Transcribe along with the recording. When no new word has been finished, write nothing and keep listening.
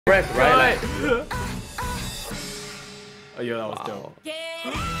Breath, right? Oh, yeah, that was dope.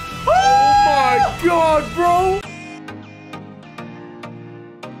 Oh my god, bro!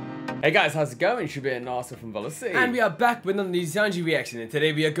 Hey guys, how's it going? Should be an awesome from Velo. And we are back with another Nijisanji reaction, and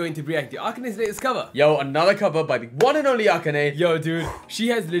today we are going to react to Akane's latest cover. Yo, another cover by the one and only Akane. Yo, dude, she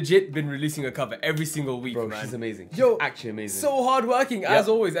has legit been releasing a cover every single week, bro, man. she's amazing. She's Yo, actually amazing. So hardworking as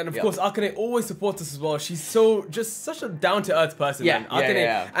always, and of course Akane always supports us as well. She's just such a down-to-earth person, man.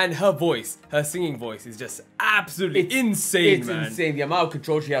 Akane and her voice, her singing voice is just absolutely insane, man. It's insane. The amount of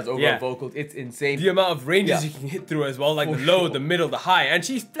control she has over her vocals, it's insane. The amount of ranges you can hit through as well, like the low, the middle, the high, and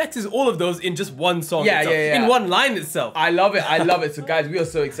she flexes all of those in just one song in one line itself. I love it. I love it. So guys, we are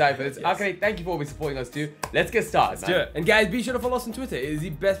so excited for this. Akane, thank you for always supporting us too. Let's get started, man. And guys, be sure to follow us on Twitter. It is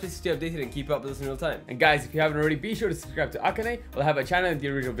the best place to stay updated and keep up with us in real time. And guys, if you haven't already, be sure to subscribe to Akane. We'll have a channel and the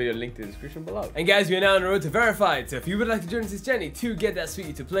original video linked in the description below. And guys, we are now on the road to verified. So if you would like to join us this journey to get that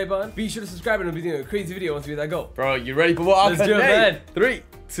sweet to play button, be sure to subscribe and we'll be doing a crazy video once we hit that goal. Bro, you ready for what? Let's do it, man. 3,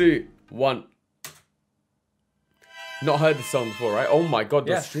 2, 1. Not heard this song before, right? Oh my god,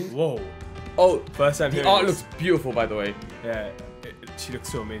 those streams. Whoa. Oh, first time the art looks beautiful, by the way. Yeah, she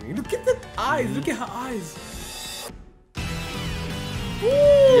looks so amazing. Look at the eyes. Look at her eyes. Ooh,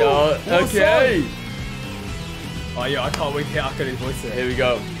 yo, okay. Oh, yeah, I can't wait to hear Akane's voice there. Here we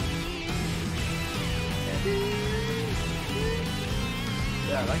go.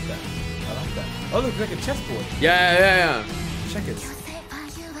 Yeah, I like that. I like that. Oh, it looks like a chessboard. Yeah. Checkers.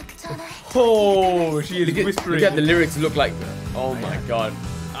 Oh, she is whispering. Look at the lyrics look like. Oh my god.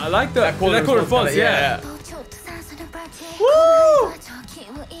 I like that. That call response, yeah. Woo!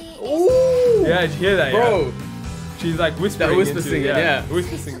 Ooh! Yeah, did you hear that, bro? She's like whispering. That whisper singing, yeah.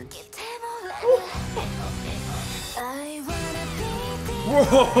 Whisper singing.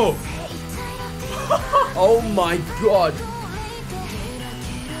 Whoa! Oh my god.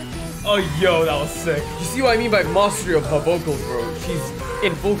 Oh, yo, that was sick. You see what I mean by mastery of her vocals, bro? She's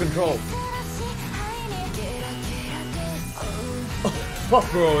in full control.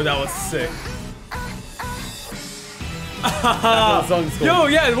 Bro, that was sick. That's what the song's called. Yo,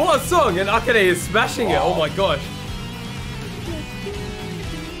 yeah, what a song! And Akane is smashing it. Oh my gosh.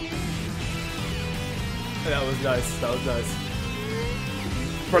 That was nice. That was nice.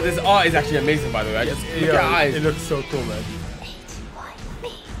 Bro, this art is actually amazing, by the way. Look at her eyes. It looks so cool, man.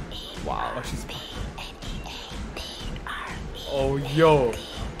 Wow. Oh, she's... Oh, yo.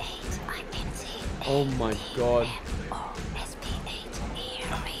 Oh my god.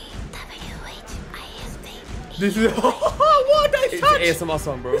 This is what a nice touch! It's an ASMR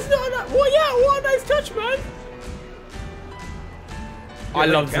song, bro. This is what a nice touch, man. I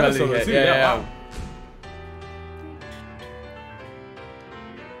love this melody. Yeah.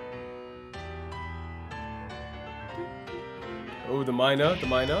 Oh, the minor.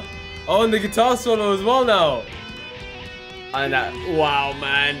 Oh, and the guitar solo as well now. And that, wow,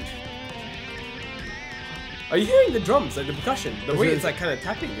 man. Are you hearing the drums, like the percussion? The way it's like kind of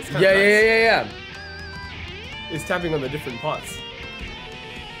tapping. It's kind of yeah. It's tapping on the different parts.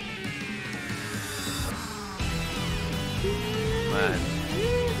 Man.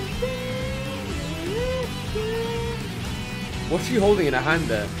 What's she holding in her hand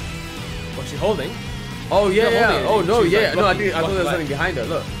there? What's she holding? Oh yeah. Oh no, yeah. Like no, I thought there was something behind her.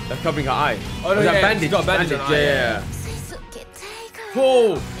 Look, that's covering her eye. Oh no, that bandage. She's got a bandage. Yeah.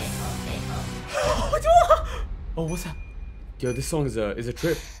 Oh. Oh, what's that? Yo, this song is a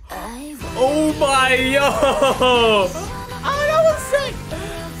trip. Oh my yo! Oh, that was sick!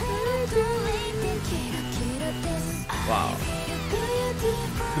 Wow.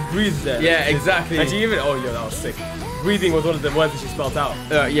 The breathe there. Yeah, exactly. And she even that was sick. Breathing was one of the words that she spelled out.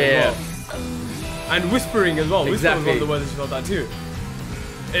 Yeah. And whispering as well. Exactly. Whispering was one of the words that she spelled out too.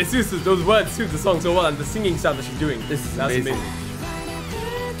 It suits those words suit the song so well, and the singing sound that she's doing. That's amazing.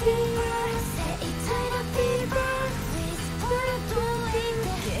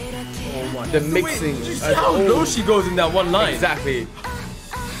 The mixing. How low she goes in that one line. Exactly.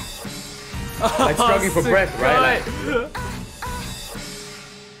 Like struggling for breath, right?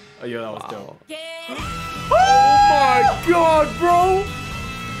 Oh yeah, that was dope. Oh my god, bro!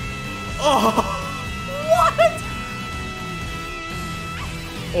 Oh, what?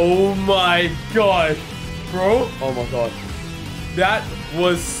 Oh my god, bro! Oh my god. That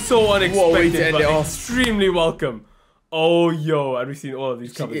was so unexpected, but extremely welcome. Oh, yo, and we've seen all of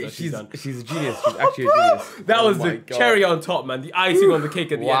these covers that she's done. She's a genius. She's actually a genius. That was the cherry on top, man. The icing on the cake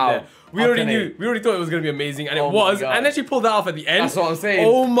at the end there. we already knew. We already thought it was gonna be amazing, and it was. And then she pulled that off at the end. That's what I'm saying.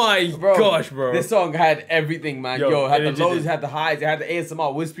 Oh my gosh, bro. This song had everything, man. Yo, it had the lows, it had the highs, it had the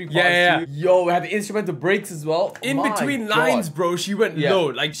ASMR whispery parts too. Yo, it had the instrumental breaks as well. In between lines, bro, she went low.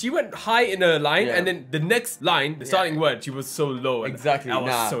 Like she went high in a line, and then the next line, the starting word, she was so low. Exactly. That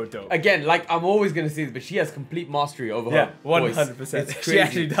was so dope. Again, like I'm always gonna say this, but she has complete mastery over her voice. 100%. She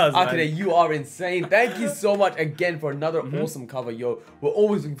actually does. Akane, you are insane. Thank you so much again for another awesome cover, yo. We're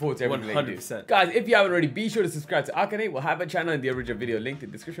always looking forward to everything. 100%. Guys, if you haven't already, be sure to subscribe to Akane. We'll have a channel in the original video linked in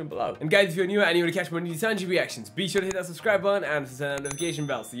the description below. And guys, if you're new and you want to catch more Nijisanji reactions, be sure to hit that subscribe button and turn on the notification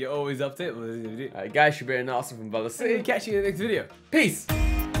bell so you're always up to it. Alright guys, Shabir and Austin from Velo. Catch you in the next video. Peace!